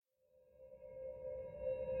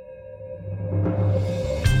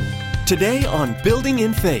Today on Building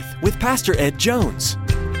in Faith with Pastor Ed Jones.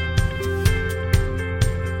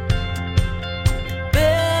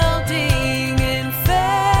 Building in Faith.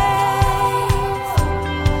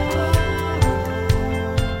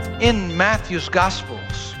 In Matthew's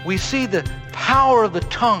Gospels, we see the power of the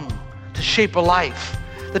tongue to shape a life.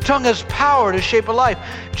 The tongue has power to shape a life.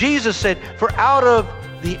 Jesus said, "For out of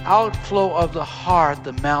the outflow of the heart,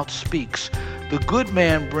 the mouth speaks. The good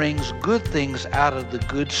man brings good things out of the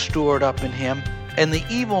good stored up in him, and the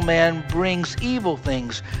evil man brings evil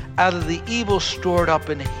things out of the evil stored up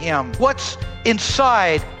in him." What's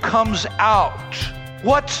inside comes out.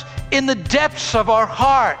 What's in the depths of our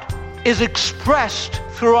heart is expressed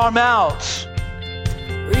through our mouths.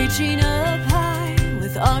 Reaching up high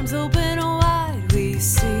with arms open wide, we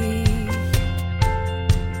see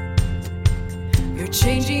you're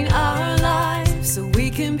changing our lives so we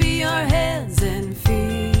can be your hands and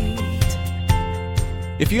feet.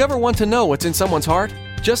 If you ever want to know what's in someone's heart,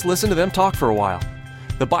 just listen to them talk for a while.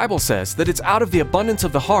 The Bible says that it's out of the abundance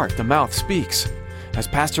of the heart the mouth speaks. As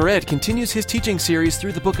Pastor Ed continues his teaching series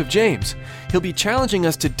through the book of James, he'll be challenging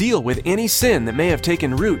us to deal with any sin that may have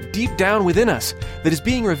taken root deep down within us that is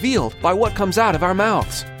being revealed by what comes out of our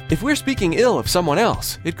mouths. If we're speaking ill of someone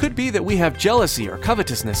else, it could be that we have jealousy or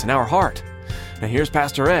covetousness in our heart. Now here's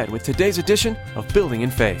Pastor Ed with today's edition of Building in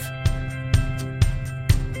Faith.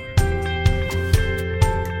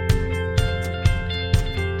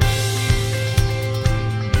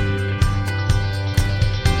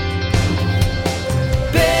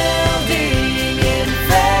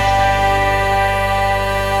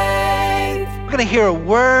 We're going to hear a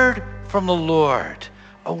word from the Lord,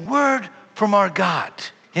 a word from our God.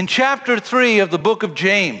 In chapter 3 of the book of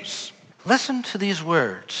James, listen to these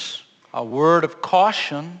words. A word of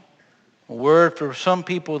caution, a word for some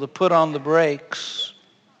people to put on the brakes,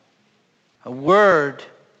 a word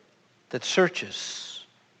that searches.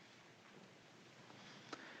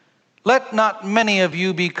 Let not many of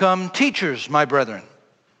you become teachers, my brethren,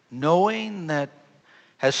 knowing that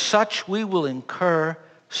as such we will incur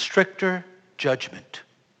stricter judgment.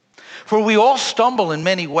 For we all stumble in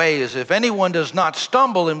many ways. If anyone does not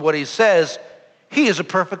stumble in what he says, he is a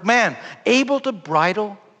perfect man, able to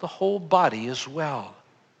bridle the whole body as well.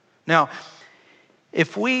 Now,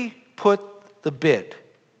 if we put the bit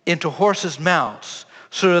into horses' mouths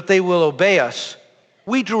so that they will obey us,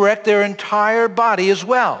 we direct their entire body as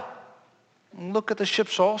well. And look at the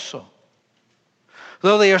ships also.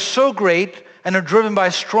 Though they are so great and are driven by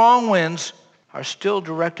strong winds, are still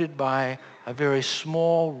directed by a very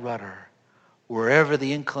small rudder, wherever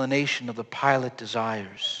the inclination of the pilot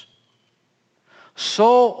desires.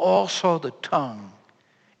 So also the tongue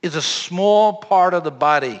is a small part of the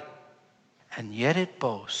body, and yet it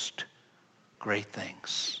boasts great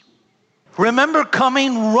things. Remember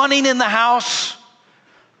coming running in the house?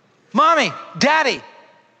 "Mommy, Daddy,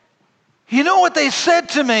 you know what they said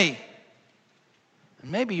to me?"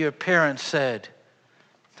 And maybe your parents said,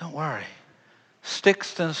 "Don't worry.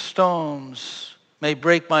 Sticks and stones may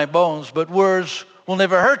break my bones, but words will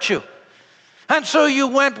never hurt you." And so you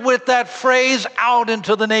went with that phrase out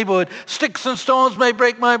into the neighborhood. "Sticks and stones may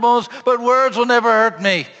break my bones, but words will never hurt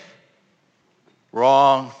me."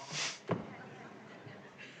 Wrong.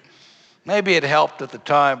 Maybe it helped at the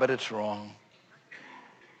time, but it's wrong.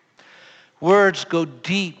 Words go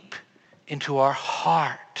deep into our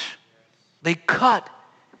heart. They cut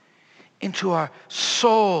into our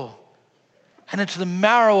soul and into the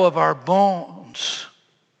marrow of our bones.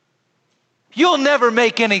 You'll never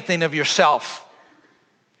make anything of yourself.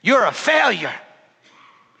 You're a failure.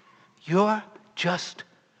 You're just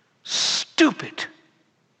stupid.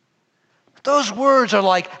 Those words are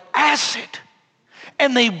like acid,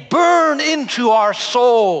 and they burn into our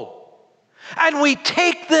soul, and we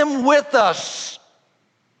take them with us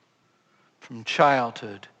from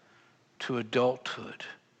childhood to adulthood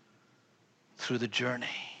through the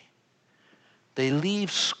journey. They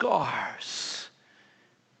leave scars.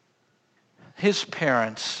 His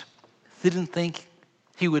parents didn't think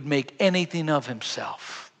he would make anything of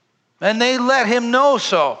himself, and they let him know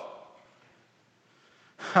so.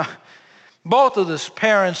 Both of his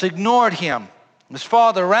parents ignored him. His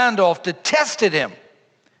father, Randolph, detested him.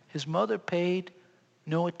 His mother paid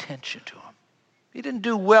no attention to him. He didn't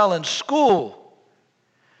do well in school.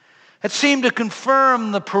 It seemed to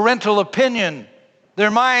confirm the parental opinion.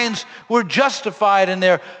 Their minds were justified in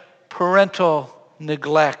their parental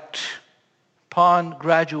neglect. Upon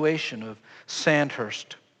graduation of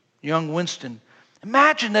Sandhurst, young Winston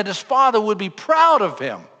imagined that his father would be proud of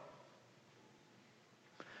him.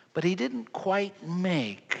 But he didn't quite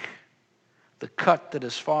make the cut that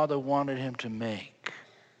his father wanted him to make.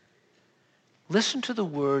 Listen to the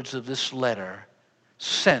words of this letter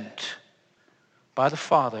sent by the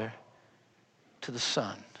Father to the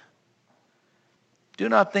Son. Do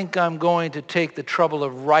not think I'm going to take the trouble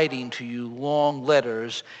of writing to you long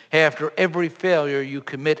letters after every failure you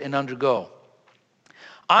commit and undergo.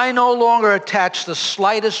 I no longer attach the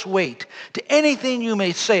slightest weight to anything you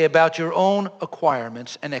may say about your own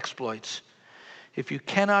acquirements and exploits. If you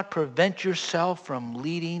cannot prevent yourself from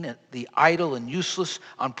leading the idle and useless,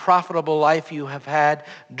 unprofitable life you have had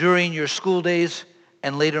during your school days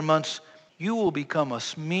and later months, you will become a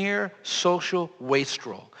mere social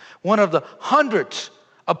wastrel, one of the hundreds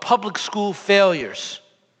of public school failures,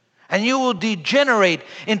 and you will degenerate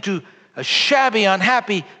into a shabby,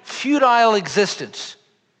 unhappy, futile existence.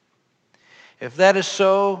 If that is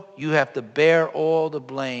so, you have to bear all the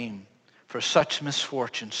blame for such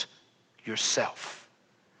misfortunes yourself.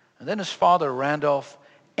 And then his father, Randolph,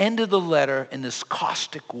 ended the letter in this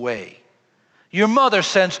caustic way. Your mother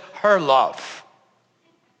sends her love.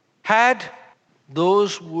 Had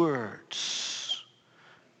those words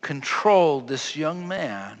controlled this young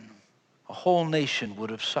man, a whole nation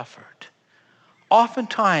would have suffered.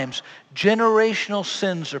 Oftentimes, generational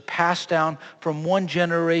sins are passed down from one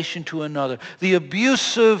generation to another. The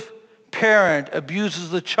abusive parent abuses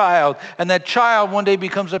the child, and that child one day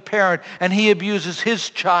becomes a parent, and he abuses his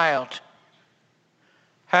child.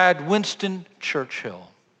 Had Winston Churchill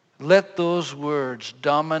let those words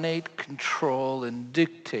dominate, control, and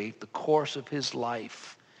dictate the course of his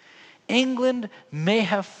life, England may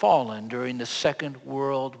have fallen during the Second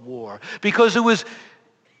World War, because it was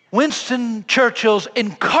Winston Churchill's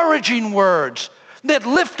encouraging words that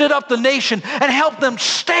lifted up the nation and helped them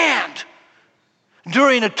stand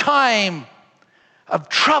during a time of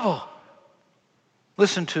trouble.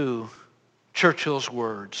 Listen to Churchill's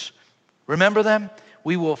words. Remember them?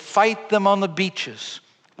 We will fight them on the beaches.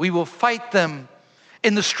 We will fight them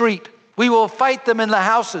in the street. We will fight them in the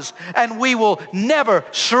houses, and we will never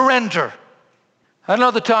surrender.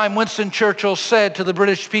 Another time, Winston Churchill said to the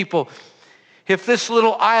British people, if this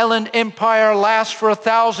little island empire lasts for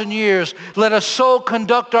 1,000 years, let us so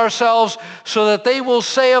conduct ourselves so that they will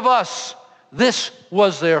say of us, this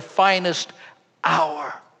was their finest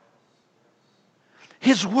hour.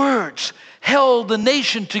 His words held the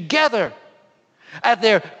nation together at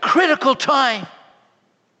their critical time.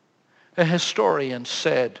 A historian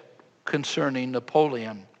said concerning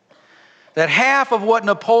Napoleon that half of what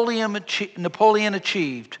Napoleon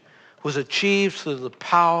achieved was achieved through the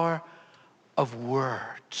power of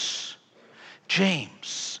words.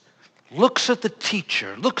 James looks at the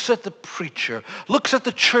teacher, looks at the preacher, looks at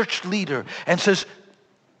the church leader, and says,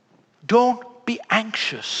 don't be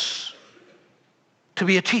anxious to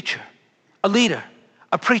be a teacher, a leader,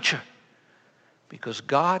 a preacher, because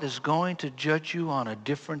God is going to judge you on a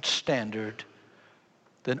different standard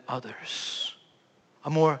than others, a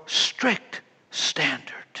more strict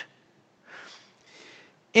standard.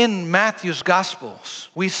 In Matthew's Gospels,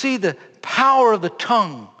 we see the power of the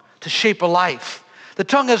tongue to shape a life. The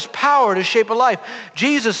tongue has power to shape a life.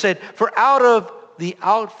 Jesus said, for out of the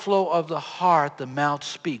outflow of the heart, the mouth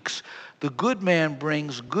speaks. The good man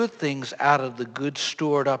brings good things out of the good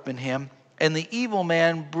stored up in him, and the evil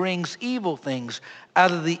man brings evil things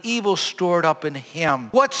out of the evil stored up in him.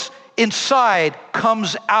 What's inside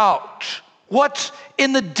comes out. What's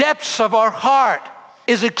in the depths of our heart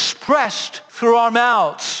is expressed through our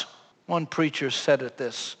mouths. One preacher said it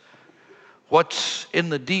this: what's in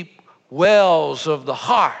the deep wells of the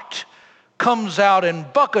heart comes out in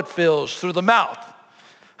bucketfuls through the mouth.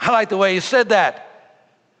 I like the way he said that.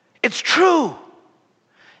 It's true.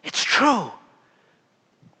 It's true.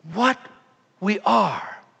 What we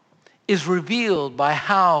are is revealed by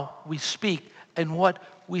how we speak and what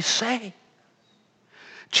we say.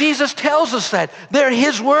 Jesus tells us that. They're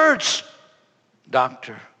his words.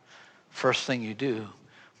 Doctor, first thing you do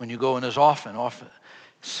when you go in his office,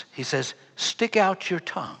 he says, stick out your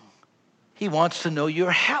tongue. He wants to know your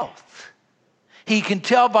health. He can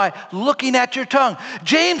tell by looking at your tongue.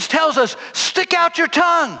 James tells us, stick out your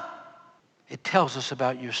tongue. It tells us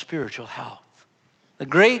about your spiritual health. The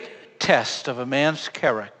great test of a man's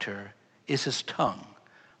character is his tongue,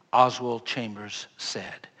 Oswald Chambers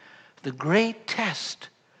said. The great test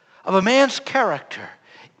of a man's character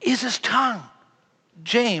is his tongue.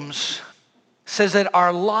 James says that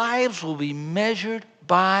our lives will be measured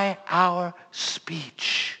by our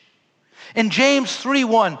speech. In James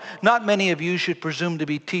 3:1, not many of you should presume to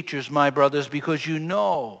be teachers, my brothers, because you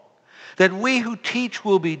know that we who teach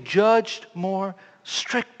will be judged more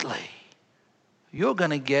strictly. You're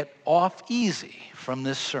going to get off easy from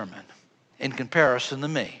this sermon in comparison to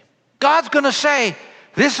me. God's going to say,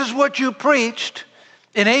 this is what you preached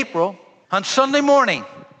in April on Sunday morning.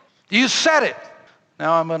 You said it.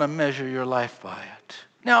 Now I'm going to measure your life by it.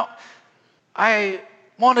 Now, I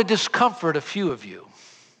want to discomfort a few of you.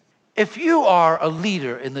 If you are a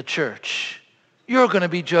leader in the church, you're going to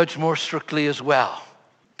be judged more strictly as well.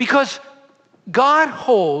 Because God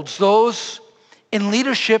holds those in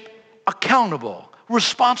leadership accountable,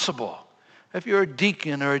 responsible. If you're a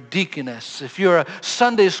deacon or a deaconess, if you're a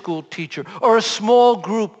Sunday school teacher or a small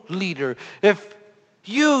group leader, if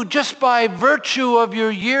you, just by virtue of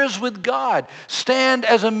your years with God, stand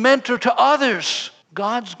as a mentor to others,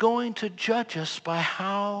 God's going to judge us by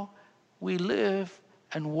how we live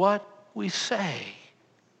and what we say.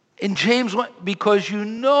 In James 1, because you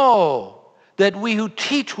know that we who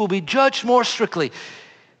teach will be judged more strictly.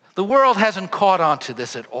 The world hasn't caught on to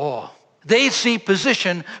this at all. They see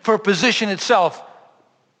position for position itself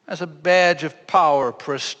as a badge of power,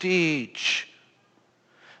 prestige.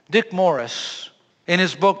 Dick Morris, in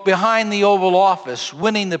his book Behind the Oval Office,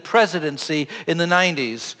 Winning the Presidency in the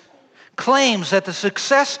 90s, claims that the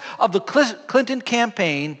success of the Clinton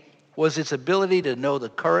campaign was its ability to know the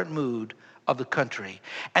current mood of the country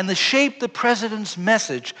and to shape the president's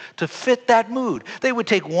message to fit that mood. They would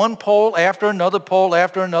take one poll after another poll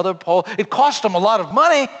after another poll. It cost them a lot of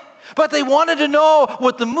money, but they wanted to know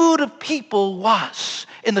what the mood of people was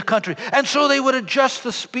in the country. And so they would adjust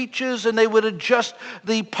the speeches and they would adjust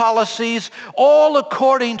the policies, all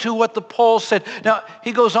according to what the poll said. Now,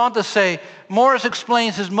 he goes on to say, Morris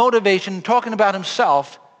explains his motivation, talking about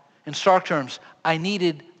himself in stark terms. I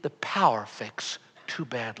needed the power fix too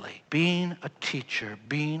badly. Being a teacher,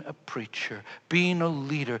 being a preacher, being a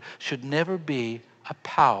leader should never be a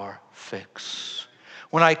power fix.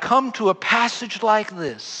 When I come to a passage like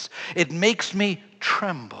this, it makes me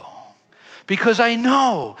tremble because I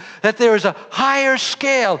know that there is a higher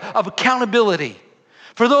scale of accountability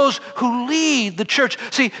for those who lead the church.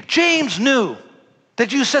 See, James knew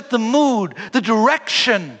that you set the mood, the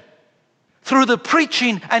direction through the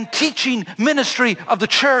preaching and teaching ministry of the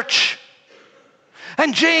church.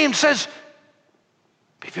 And James says,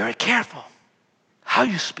 be very careful how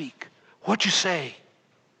you speak, what you say.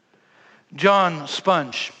 John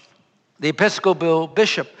Sponge, the Episcopal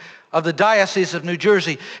bishop of the Diocese of New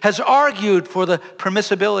Jersey, has argued for the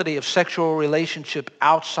permissibility of sexual relationship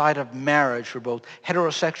outside of marriage for both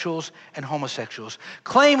heterosexuals and homosexuals,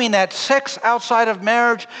 claiming that sex outside of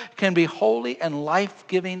marriage can be holy and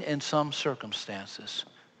life-giving in some circumstances.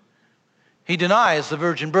 He denies the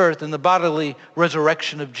virgin birth and the bodily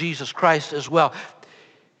resurrection of Jesus Christ as well.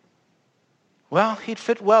 Well, he'd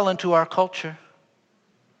fit well into our culture.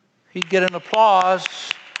 He'd get an applause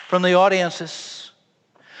from the audiences.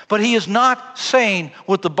 But he is not saying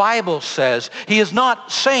what the Bible says. He is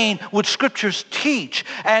not saying what Scriptures teach.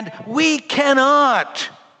 And we cannot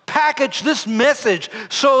package this message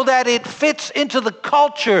so that it fits into the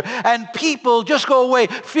culture and people just go away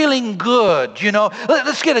feeling good. You know,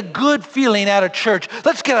 let's get a good feeling out of church.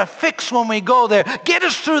 Let's get a fix when we go there. Get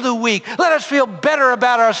us through the week. Let us feel better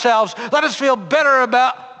about ourselves. Let us feel better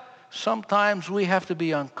about... Sometimes we have to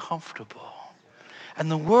be uncomfortable. And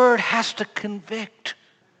the Word has to convict.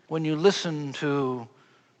 When you listen to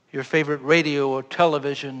your favorite radio or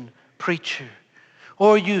television preacher,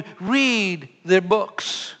 or you read their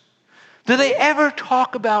books, do they ever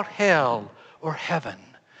talk about hell or heaven?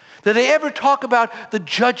 Do they ever talk about the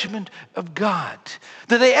judgment of God?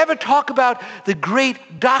 Do they ever talk about the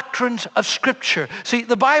great doctrines of Scripture? See,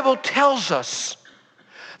 the Bible tells us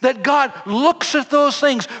that God looks at those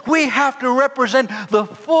things. We have to represent the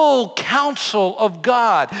full counsel of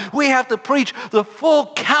God. We have to preach the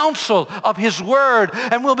full counsel of His Word,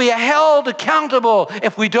 and we'll be held accountable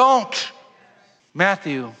if we don't.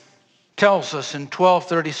 Matthew tells us in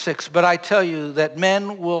 12:36, but I tell you that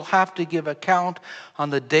men will have to give account on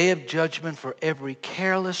the day of judgment for every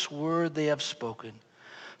careless word they have spoken.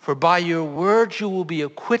 For by your words you will be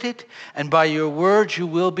acquitted, and by your words you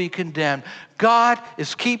will be condemned. God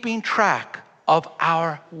is keeping track of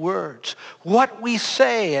our words, what we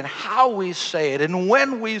say and how we say it and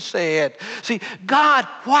when we say it. See, God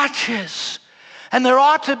watches, and there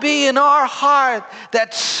ought to be in our heart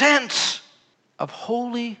that sense of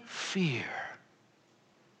holy fear.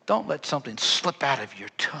 Don't let something slip out of your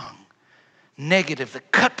tongue, negative,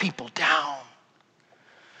 that cut people down.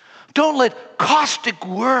 Don't let caustic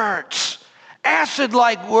words,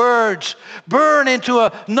 acid-like words, burn into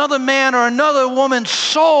another man or another woman's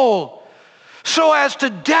soul so as to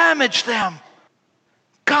damage them.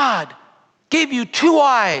 God gave you 2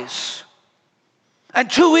 eyes and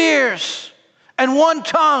 2 ears and 1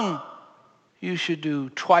 tongue. You should do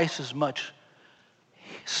twice as much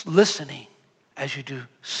listening as you do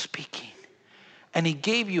speaking. And he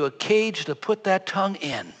gave you a cage to put that tongue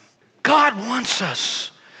in. God wants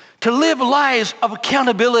us to live lives of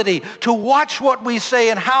accountability, to watch what we say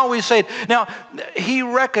and how we say it. Now,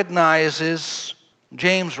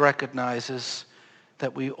 James recognizes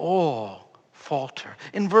that we all falter.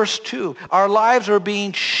 In verse 2, our lives are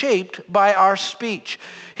being shaped by our speech.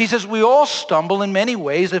 He says we all stumble in many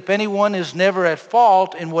ways. If anyone is never at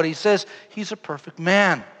fault in what he says, he's a perfect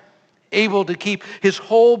man, able to keep his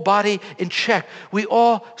whole body in check. We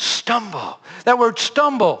all stumble. That word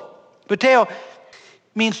stumble, pateo,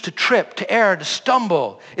 means to trip, to err, to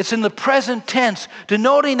stumble. It's in the present tense,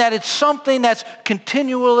 denoting that it's something that's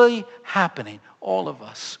continually happening. All of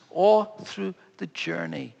us, all through the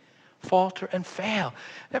journey, falter and fail.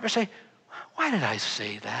 Never say, why did I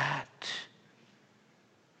say that?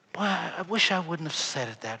 Boy, I wish I wouldn't have said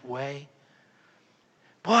it that way.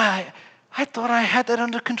 Boy, I thought I had that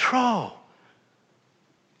under control.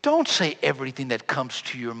 Don't say everything that comes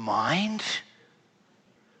to your mind.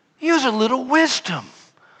 Use a little wisdom.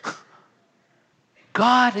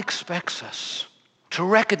 God expects us to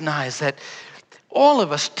recognize that all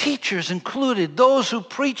of us, teachers included, those who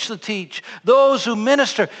preach the teach, those who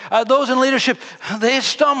minister, those in leadership, they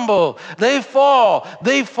stumble, they fall,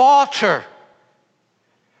 they falter.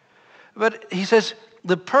 But he says,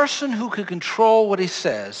 the person who can control what he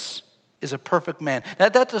says is a perfect man. Now,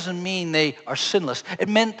 that doesn't mean they are sinless. It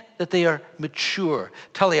meant that they are mature.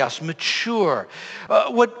 Teleos, mature.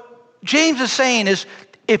 What James is saying is,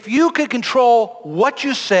 if you can control what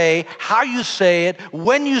you say, how you say it,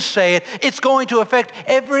 when you say it, it's going to affect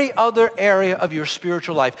every other area of your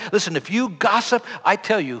spiritual life. Listen, if you gossip, I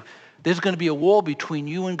tell you, there's going to be a wall between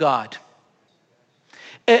you and God.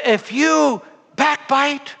 If you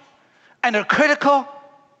backbite and are critical,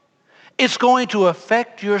 it's going to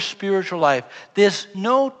affect your spiritual life. There's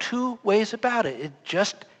no two ways about it. It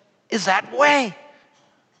just is that way.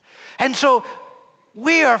 And so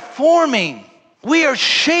we are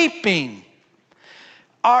shaping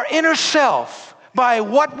our inner self by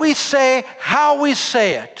what we say, how we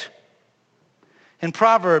say it. In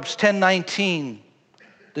Proverbs 10:19,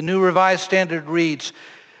 the New Revised Standard reads,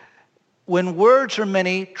 when words are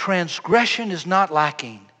many, transgression is not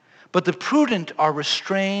lacking, but the prudent are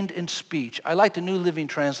restrained in speech. I like the New Living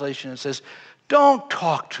Translation. It says, don't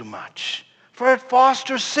talk too much, for it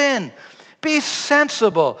fosters sin. Be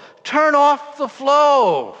sensible. Turn off the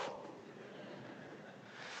flow.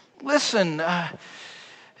 Listen,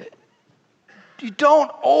 you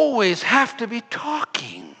don't always have to be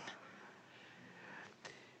talking.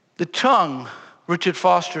 The tongue, Richard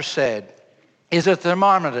Foster said, is a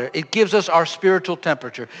thermometer. It gives us our spiritual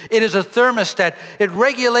temperature. It is a thermostat. It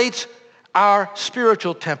regulates our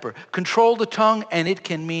spiritual temper. Control the tongue, and it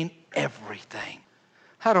can mean everything.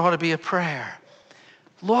 That ought to be a prayer.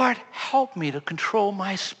 Lord, help me to control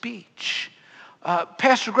my speech.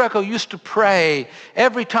 Pastor Greco used to pray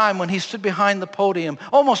every time when he stood behind the podium,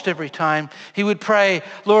 almost every time, he would pray,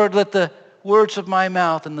 Lord, let the words of my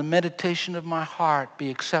mouth and the meditation of my heart be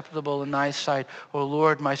acceptable in thy sight. O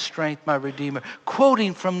Lord, my strength, my Redeemer.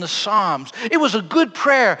 Quoting from the Psalms. It was a good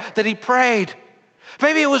prayer that he prayed.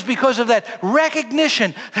 Maybe it was because of that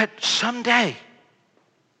recognition that someday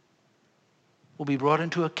will be brought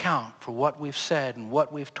into account for what we've said and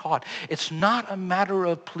what we've taught. It's not a matter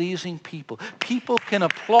of pleasing people. People can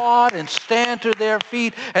applaud and stand to their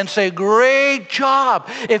feet and say, great job.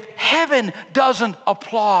 If heaven doesn't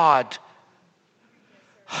applaud,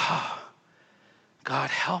 God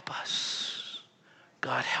help us.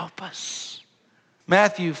 God help us.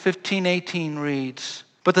 Matthew 15:18 reads,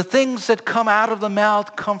 but the things that come out of the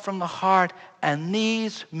mouth come from the heart, and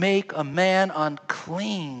these make a man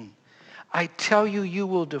unclean. I tell you, you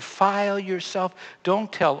will defile yourself. Don't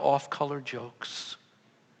tell off-color jokes.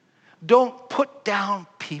 Don't put down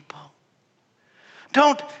people.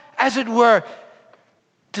 Don't, as it were,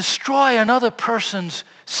 destroy another person's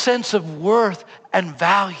sense of worth and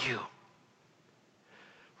value.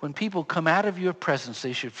 When people come out of your presence,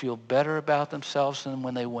 they should feel better about themselves than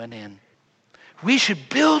when they went in. We should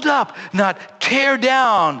build up, not tear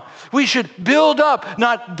down. We should build up,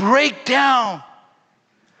 not break down.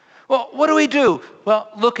 Well, what do? Well,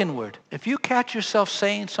 look inward. If you catch yourself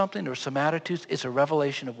saying something or some attitudes, it's a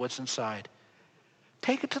revelation of what's inside.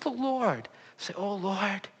 Take it to the Lord. Say, oh,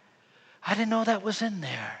 Lord, I didn't know that was in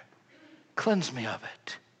there. Cleanse me of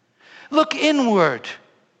it. Look inward.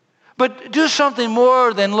 But do something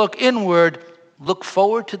more than look inward. Look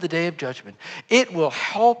forward to the day of judgment. It will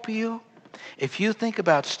help you if you think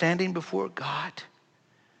about standing before God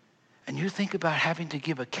and you think about having to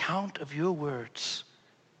give account of your words.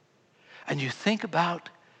 And you think about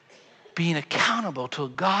being accountable to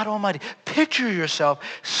God Almighty. Picture yourself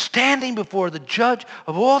standing before the judge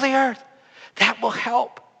of all the earth. That will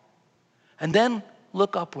help. And then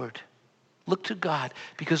look upward. Look to God,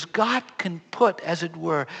 because God can put, as it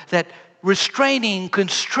were, that restraining,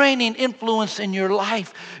 constraining influence in your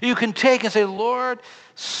life. You can take and say, Lord,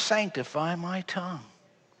 sanctify my tongue.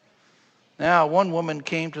 Now, one woman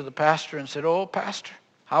came to the pastor and said, oh, pastor,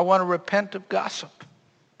 I want to repent of gossip.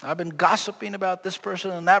 I've been gossiping about this person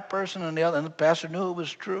and that person and the other. And the pastor knew it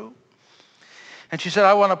was true. And she said,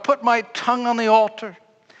 I want to put my tongue on the altar.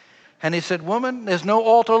 And he said, woman, there's no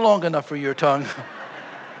altar long enough for your tongue.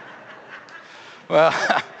 Well,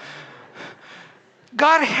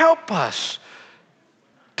 God help us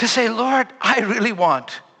to say, Lord, I really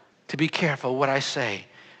want to be careful what I say.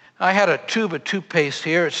 I had a tube of toothpaste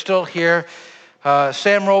here. It's still here.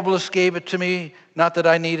 Sam Robles gave it to me. Not that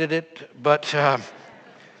I needed it, but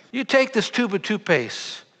you take this tube of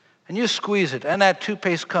toothpaste and you squeeze it, and that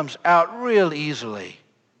toothpaste comes out real easily.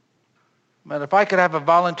 But if I could have a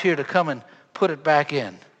volunteer to come and put it back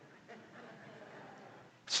in.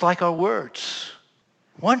 It's like our words.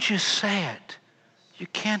 Once you say it, you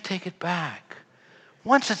can't take it back.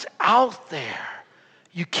 Once it's out there,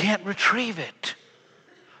 you can't retrieve it,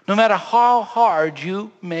 no matter how hard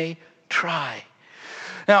you may try.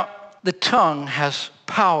 Now, the tongue has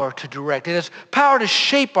power to direct. It has power to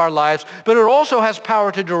shape our lives, but it also has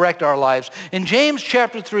power to direct our lives. In James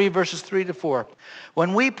chapter 3, verses 3 to 4,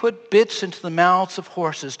 when we put bits into the mouths of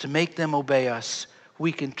horses to make them obey us,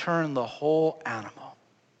 we can turn the whole animal.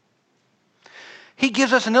 He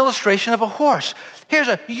gives us an illustration of a horse. Here's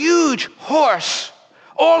a huge horse,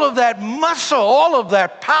 all of that muscle, all of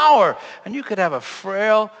that power, and you could have a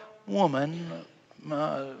frail woman,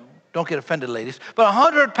 don't get offended, ladies, but a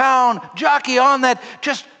 100-pound jockey on that,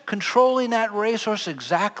 just controlling that racehorse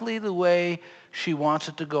exactly the way she wants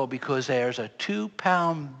it to go, because there's a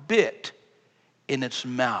 2-pound bit in its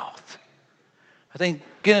mouth. I think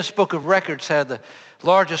Guinness Book of Records had the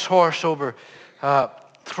largest horse over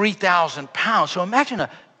 3,000 pounds. So imagine a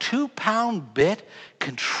 2-pound bit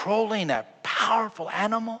controlling that powerful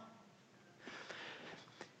animal.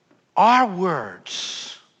 Our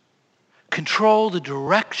words control the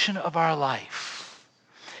direction of our life.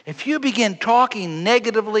 If you begin talking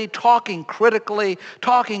negatively, talking critically,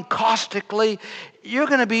 talking caustically, you're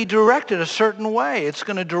going to be directed a certain way. It's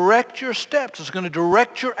going to direct your steps. It's going to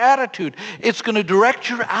direct your attitude. It's going to direct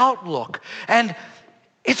your outlook. And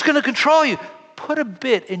it's going to control you. Put a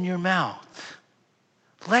bit in your mouth.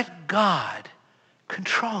 Let God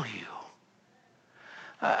control you.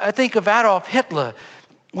 I think of Adolf Hitler.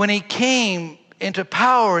 When he came into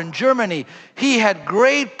power in Germany, he had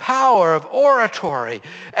great power of oratory,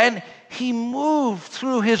 and he moved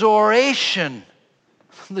through his oration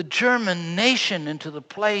the German nation into the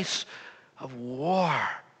place of war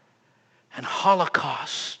and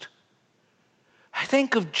Holocaust. I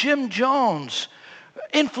think of Jim Jones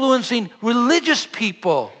influencing religious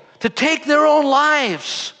people to take their own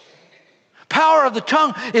lives. Power of the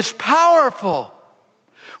tongue is powerful.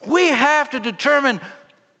 We have to determine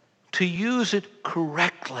to use it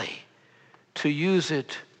correctly, to use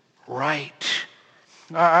it right.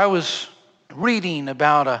 I was reading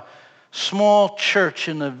about a small church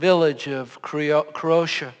in the village of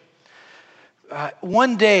Croatia.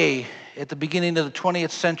 One day at the beginning of the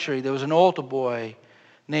 20th century, there was an altar boy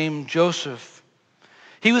named Joseph.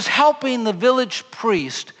 He was helping the village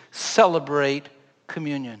priest celebrate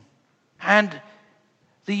communion. And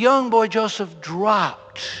the young boy Joseph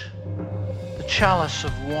dropped the chalice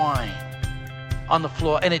of wine on the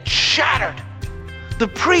floor, and it shattered. The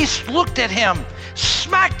priest looked at him,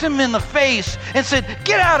 smacked him in the face, and said,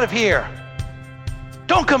 "Get out of here.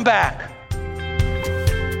 Don't come back."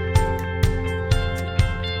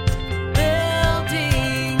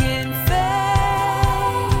 Building in faith.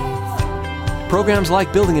 Programs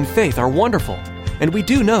like Building in Faith are wonderful, and we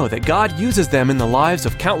do know that God uses them in the lives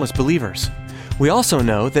of countless believers. We also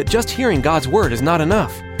know that just hearing God's Word is not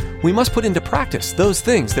enough. We must put into practice those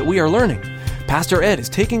things that we are learning. Pastor Ed is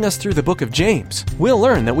taking us through the book of James. We'll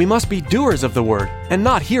learn that we must be doers of the Word and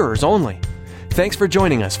not hearers only. Thanks for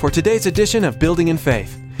joining us for today's edition of Building in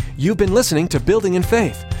Faith. You've been listening to Building in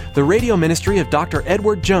Faith, the radio ministry of Dr.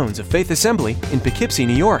 Edward Jones of Faith Assembly in Poughkeepsie,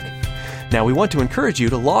 New York. Now we want to encourage you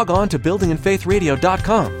to log on to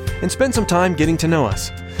buildinginfaithradio.com and spend some time getting to know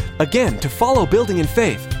us. Again, to follow Building in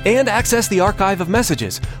Faith and access the archive of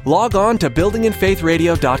messages, log on to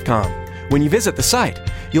buildinginfaithradio.com. When you visit the site,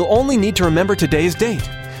 you'll only need to remember today's date.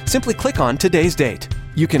 Simply click on today's date.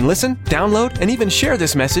 You can listen, download, and even share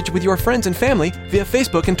this message with your friends and family via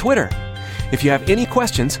Facebook and Twitter. If you have any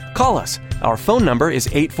questions, call us. Our phone number is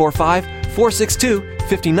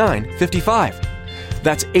 845-462-5955.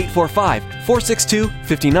 That's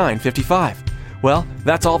 845-462-5955. Well,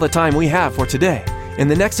 that's all the time we have for today. In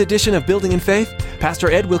the next edition of Building in Faith, Pastor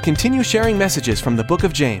Ed will continue sharing messages from the book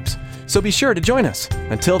of James. So be sure to join us.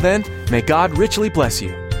 Until then, may God richly bless you.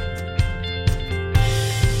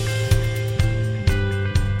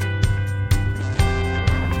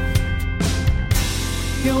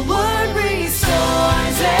 Your word restores.